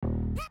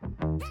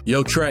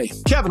Yo, Trey.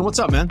 Kevin, what's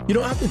up, man? You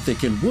know, I've been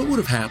thinking, what would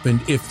have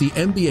happened if the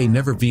NBA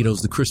never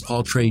vetoes the Chris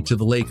Paul trade to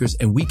the Lakers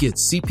and we get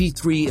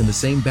CP3 in the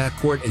same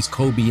backcourt as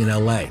Kobe in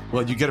LA?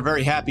 Well, you get a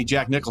very happy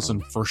Jack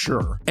Nicholson for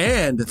sure.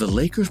 And the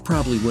Lakers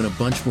probably win a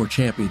bunch more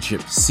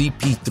championships.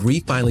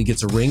 CP3 finally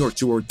gets a ring or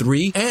 2 or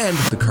 3, and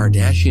the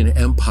Kardashian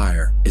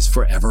empire is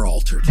forever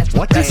altered.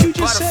 What did you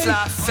just say?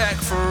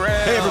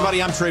 Hey,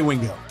 everybody, I'm Trey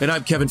Wingo. And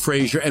I'm Kevin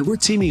Frazier, and we're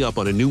teaming up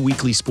on a new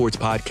weekly sports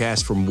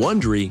podcast from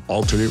Wondery,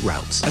 Alternate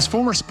Routes. As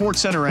former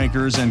Sports Center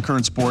anchors and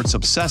current sports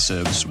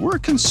obsessives, we're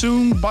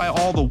consumed by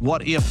all the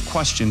what-if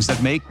questions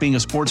that make being a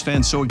sports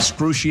fan so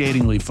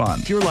excruciatingly fun.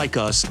 If you're like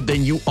us,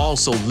 then you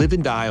also live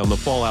and die on the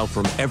fallout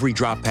from every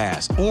drop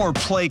pass. Or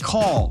play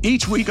call.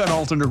 Each week on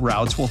Alternate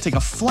Routes, we'll take a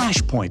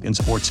flashpoint in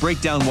sports,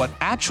 break down what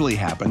actually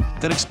happened,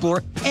 then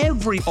explore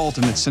every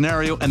alternate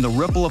scenario and the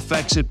ripple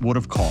effects it would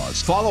have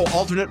caused. Follow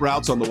Alternate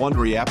Routes on the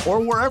Wondery app or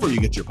wherever you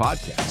get your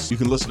podcasts. You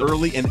can listen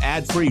early and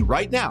ad-free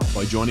right now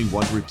by joining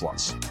Wondery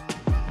Plus.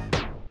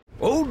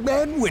 Old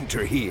Man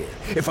Winter here.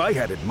 If I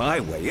had it my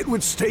way, it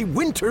would stay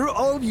winter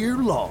all year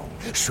long.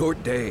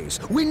 Short days,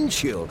 wind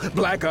chill,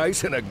 black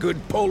ice, and a good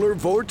polar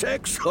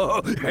vortex.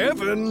 Oh,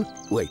 heaven!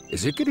 Wait,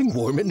 is it getting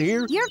warm in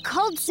here? Your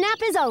cold snap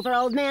is over,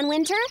 Old Man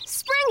Winter.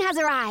 Spring has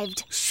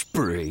arrived.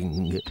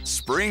 Spring.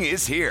 Spring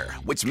is here,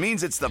 which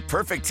means it's the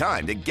perfect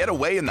time to get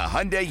away in the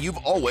Hyundai you've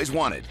always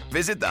wanted.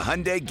 Visit the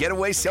Hyundai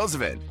Getaway Sales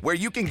Event, where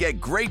you can get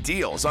great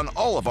deals on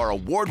all of our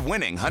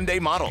award-winning Hyundai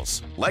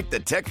models, like the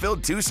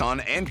tech-filled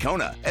Tucson and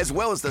Kona, as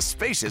well as the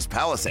spacious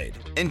Palisade.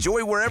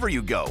 Enjoy wherever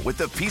you go with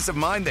the peace of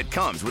mind that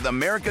comes with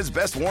America's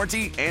best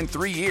warranty and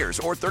 3 years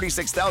or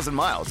 36,000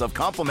 miles of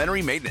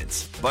complimentary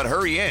maintenance. But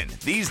hurry in,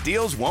 these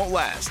deals won't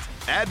last.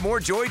 Add more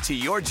joy to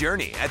your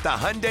journey at the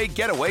Hyundai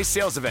Getaway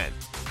Sales Event.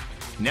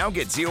 Now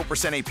get 0%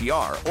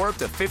 APR or up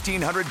to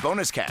 $1,500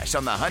 bonus cash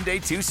on the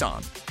Hyundai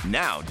Tucson.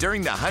 Now,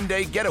 during the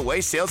Hyundai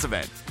Getaway Sales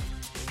Event.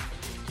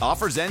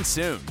 Offers end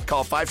soon.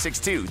 Call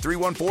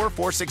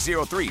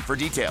 562-314-4603 for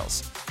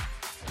details.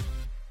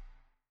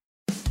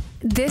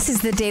 This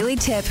is the Daily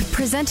Tip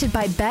presented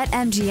by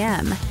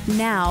BetMGM.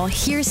 Now,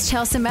 here's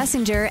Chelsea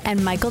Messenger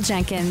and Michael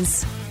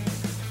Jenkins.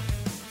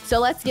 So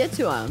let's get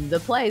to them. The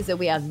plays that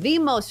we have the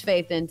most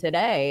faith in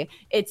today.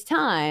 It's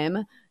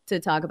time to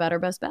talk about our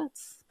best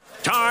bets.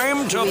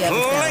 Time to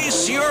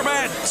place your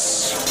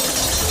bets.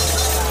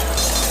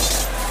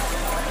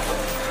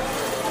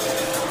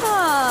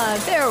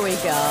 There we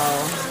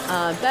go.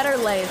 Better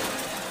late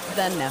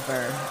than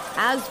never.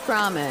 As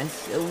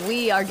promised,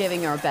 we are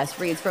giving our best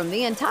reads from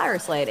the entire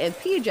slate. And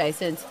PJ,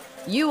 since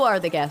you are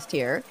the guest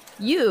here,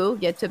 you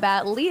get to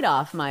bat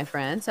leadoff, my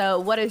friend. So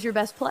what is your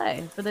best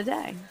play for the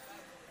day?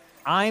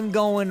 I'm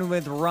going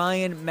with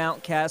Ryan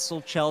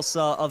Mountcastle, Chelsea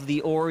of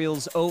the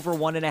Orioles, over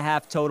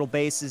 1.5 total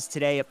bases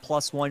today at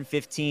plus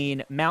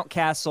 115.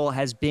 Mountcastle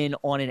has been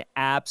on an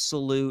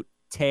absolute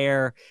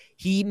tear.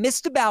 He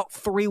missed about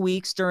 3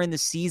 weeks during the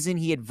season.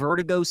 He had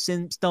vertigo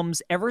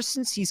symptoms. Ever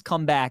since he's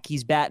come back,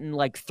 he's batting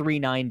like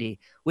 390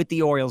 with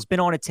the Orioles.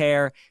 Been on a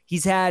tear. He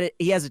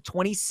has a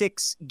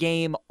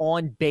 26-game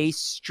on-base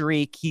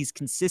streak. He's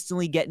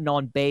consistently getting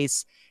on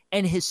base.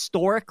 And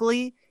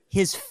historically,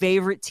 his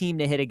favorite team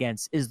to hit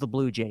against is the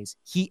Blue Jays.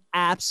 He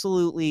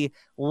absolutely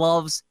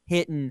loves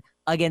hitting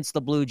against the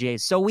Blue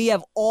Jays. So we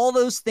have all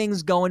those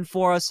things going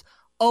for us.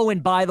 Oh,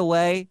 and by the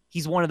way,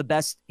 he's one of the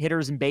best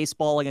hitters in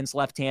baseball against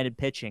left-handed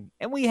pitching.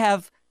 And we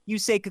have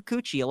Yusei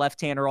Kikuchi, a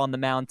left-hander, on the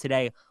mound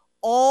today.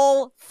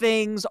 All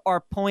things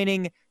are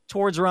pointing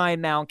towards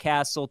Ryan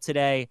Mountcastle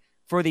today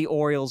for the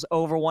Orioles.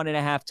 Over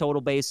 1.5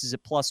 total bases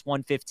at plus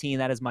 115.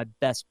 That is my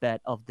best bet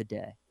of the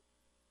day.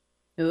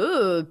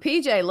 Ooh,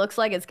 PJ, looks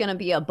like it's going to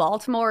be a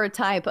Baltimore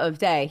type of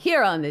day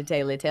here on the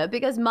Daily Tip,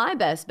 because my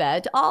best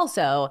bet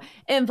also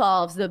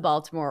involves the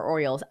Baltimore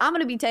Orioles. I'm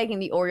going to be taking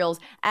the Orioles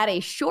at a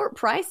short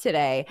price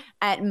today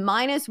at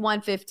minus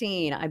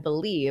 115, I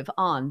believe,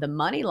 on the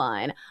money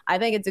line. I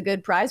think it's a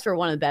good price for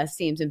one of the best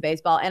teams in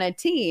baseball and a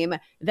team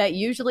that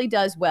usually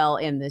does well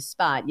in this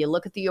spot. You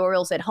look at the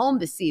Orioles at home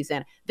this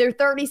season, they're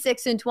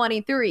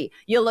 36-23.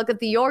 You look at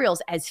the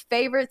Orioles as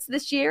favorites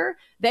this year,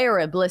 they are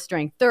a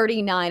blistering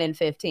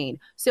 39-15.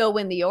 So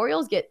when the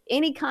Orioles get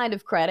any kind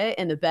of credit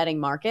in the betting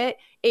market,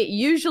 it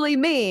usually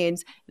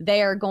means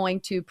they're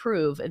going to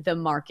prove the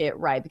market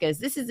right, because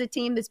this is a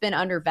team that's been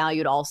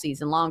undervalued all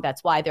season long.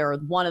 That's why they're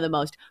one of the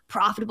most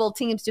profitable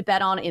teams to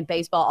bet on in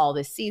baseball all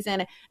this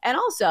season. And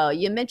also,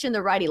 you mentioned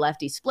the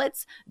righty-lefty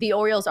splits. The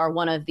Orioles are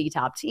one of the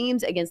top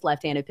teams against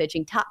left-handed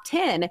pitching, top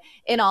 10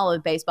 in all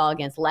of baseball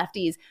against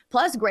lefties.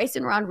 Plus,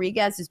 Grayson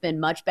Rodriguez has been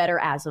much better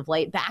as of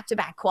late.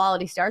 Back-to-back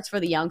quality starts for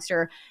the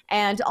youngster.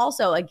 And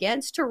also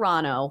against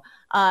Toronto,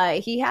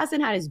 he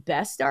hasn't had his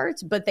best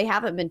starts, but they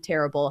haven't been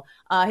terrible.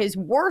 His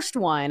worst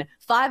one,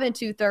 5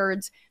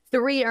 2/3,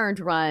 3 earned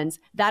runs.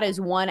 That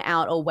is 1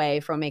 out away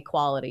from a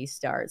quality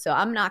start. So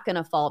I'm not going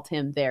to fault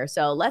him there.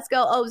 So let's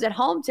go O's at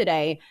home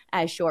today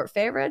as short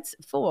favorites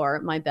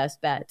for my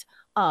best bet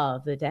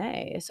of the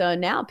day. So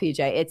now, PJ,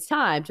 it's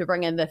time to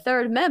bring in the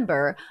third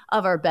member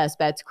of our Best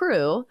Bets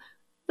crew,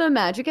 the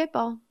Magic 8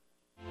 Ball.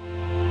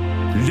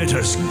 Let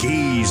us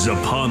gaze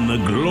upon the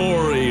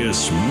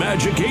glorious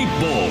magic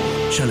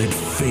 8-ball. Shall it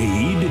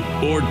fade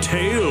or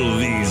tail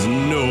these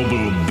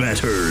noble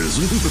betters?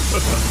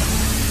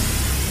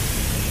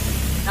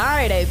 All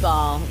right,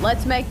 8-ball.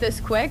 Let's make this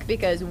quick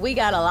because we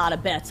got a lot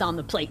of bets on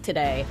the plate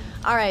today.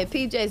 All right,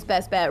 PJ's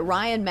best bet,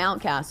 Ryan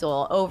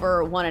Mountcastle,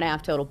 over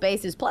 1.5 total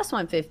bases, plus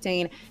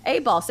 115.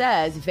 8-ball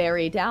says,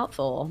 very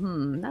doubtful.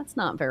 That's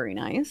not very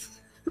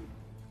nice.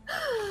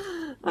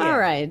 All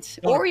right,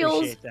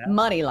 Orioles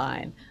money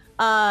line.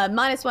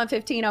 Minus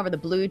 115 over the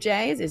Blue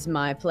Jays is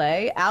my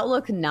play.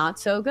 Outlook not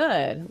so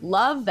good.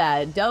 Love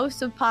that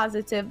dose of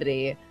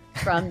positivity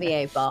from the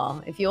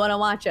 8-ball. If you want to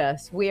watch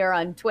us, we are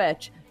on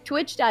Twitch.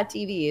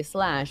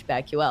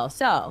 Twitch.tv/BetQL.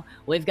 So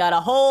we've got a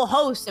whole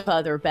host of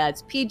other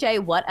bets.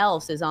 PJ, what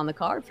else is on the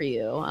card for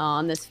you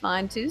on this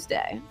fine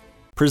Tuesday?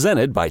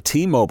 Presented by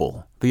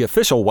T-Mobile, the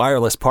official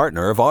wireless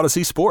partner of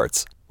Odyssey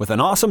Sports. With an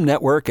awesome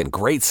network and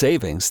great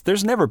savings,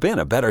 there's never been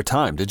a better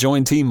time to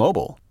join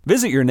T-Mobile.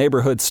 Visit your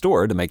neighborhood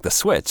store to make the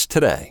switch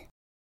today.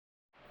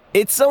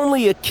 It's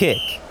only a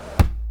kick,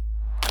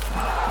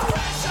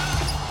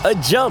 a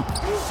jump,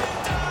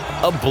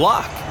 a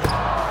block.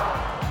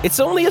 It's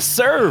only a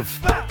serve.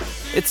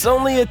 It's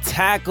only a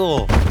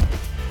tackle,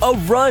 a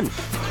run.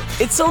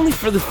 It's only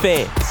for the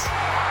fans.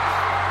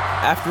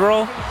 After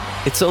all,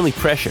 it's only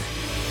pressure.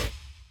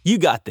 You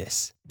got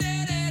this.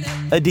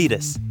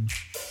 Adidas.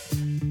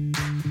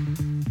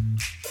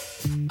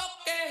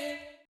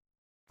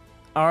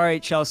 All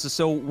right, Chelsea.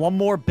 So one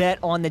more bet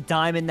on the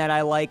Diamond that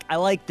I like. I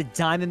like the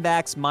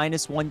Diamondbacks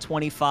minus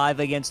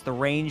 125 against the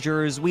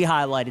Rangers. We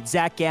highlighted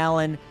Zach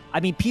Gallen. I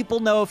mean, people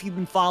know if you've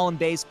been following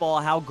baseball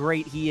how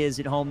great he is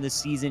at home this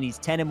season. He's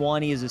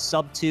 10-1. He has a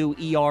sub-2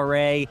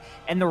 ERA.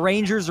 And the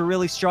Rangers are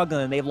really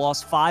struggling. They've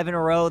lost 5 in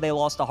a row. They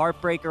lost a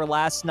heartbreaker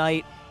last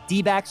night.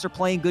 D-backs are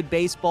playing good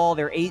baseball.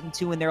 They're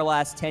 8-2 in their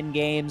last 10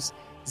 games.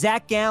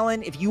 Zach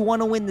Gallen, if you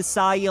want to win the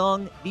Cy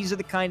Young, these are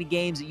the kind of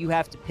games that you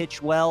have to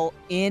pitch well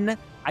in.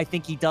 I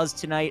think he does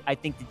tonight. I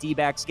think the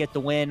D-backs get the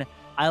win.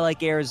 I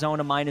like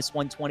Arizona minus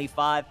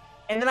 125.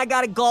 And then I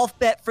got a golf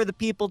bet for the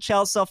people,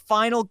 Chelsea.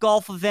 Final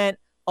golf event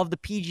of the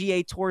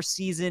PGA Tour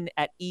season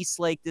at East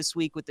Lake this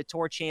week with the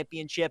Tour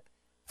Championship.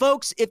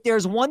 Folks, if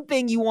there's one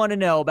thing you want to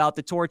know about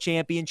the Tour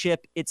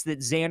Championship, it's that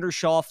Xander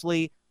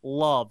Schauffele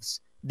loves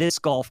this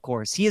golf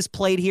course. He has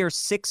played here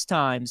 6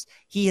 times.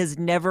 He has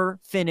never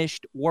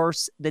finished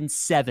worse than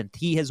 7th.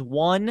 He has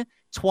won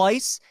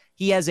twice.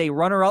 He has a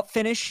runner-up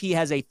finish. He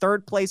has a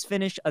 3rd-place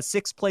finish, a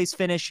 6th-place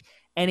finish,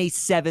 and a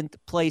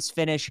 7th-place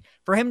finish.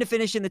 For him to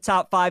finish in the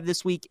top 5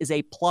 this week is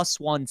a plus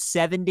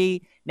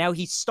 170. Now,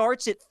 he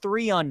starts at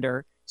 3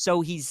 under,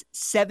 so he's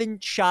 7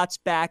 shots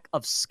back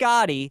of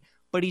Scotty,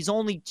 but he's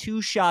only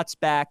 2 shots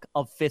back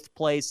of 5th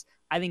place.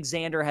 I think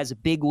Xander has a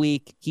big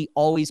week. He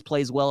always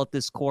plays well at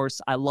this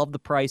course. I love the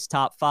price,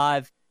 top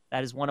 5.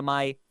 That is one of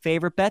my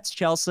favorite bets,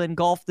 Chelsea, in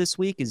golf this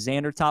week is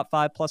Xander top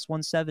 5 plus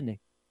 170.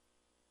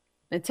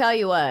 I tell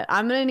you what,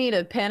 I'm going to need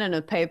a pen and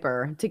a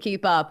paper to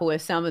keep up with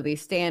some of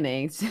these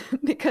standings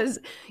because,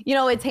 you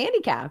know, it's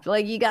handicapped.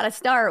 Like, you got to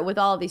start with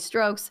all these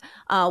strokes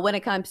when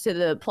it comes to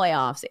the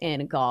playoffs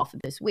in golf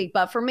this week.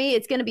 But for me,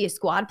 it's going to be a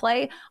squad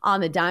play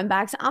on the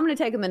Diamondbacks. I'm going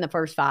to take them in the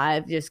first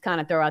 5, just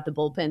kind of throw out the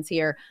bullpens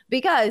here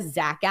because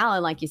Zach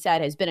Gallen, like you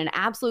said, has been an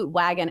absolute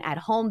wagon at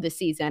home this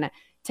season.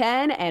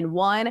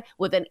 10-1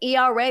 with an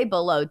ERA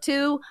below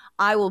 2.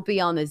 I will be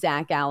on the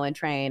Zach Gallen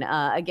train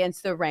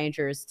against the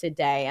Rangers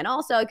today. And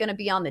also going to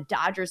be on the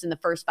Dodgers in the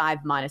first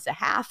 5 minus a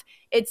half.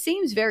 It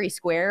seems very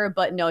square,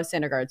 but Noah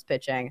Syndergaard's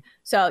pitching.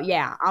 So,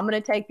 yeah, I'm going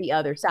to take the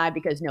other side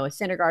because Noah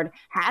Syndergaard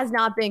has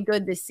not been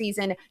good this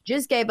season.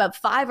 Just gave up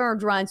 5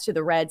 earned runs to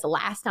the Reds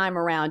last time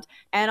around.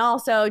 And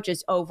also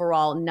just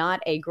overall not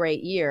a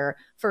great year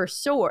for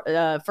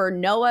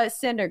Noah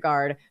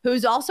Syndergaard,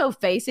 who's also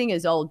facing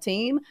his old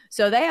team.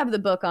 So they have the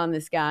book on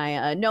this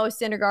guy. Noah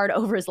Syndergaard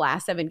over his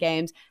last 7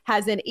 games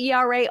has an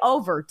ERA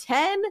over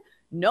 10.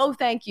 No,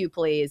 thank you,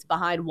 please.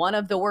 Behind one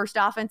of the worst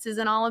offenses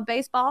in all of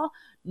baseball.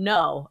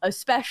 No,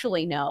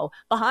 especially no.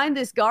 Behind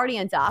this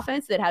Guardians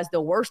offense that has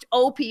the worst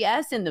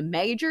OPS in the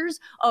majors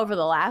over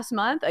the last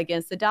month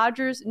against the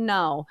Dodgers,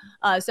 no.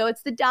 So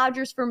it's the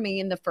Dodgers for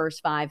me in the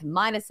first 5,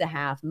 minus a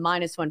half,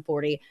 minus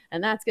 140.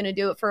 And that's going to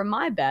do it for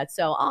my bet.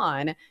 So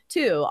on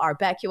to our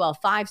BetQL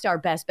 5-star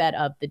best bet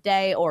of the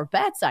day, or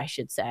bets, I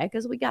should say,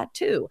 because we got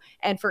 2.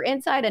 And for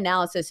inside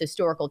analysis,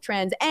 historical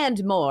trends,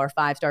 and more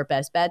 5-star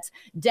best bets,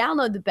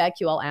 download the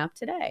BetQL app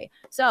today.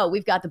 So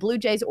we've got the Blue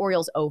Jays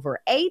Orioles over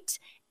 8.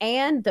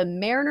 And the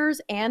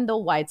Mariners and the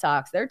White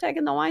Sox. They're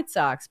taking the White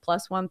Sox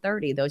plus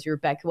 130. Those are your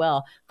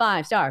BetQL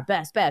 5-star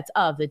best bets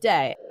of the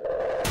day.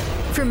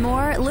 For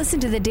more, listen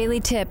to the Daily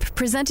Tip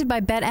presented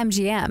by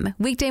BetMGM.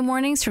 Weekday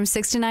mornings from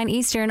 6 to 9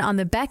 Eastern on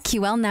the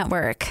BetQL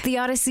network, the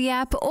Odyssey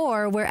app,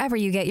 or wherever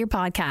you get your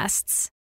podcasts.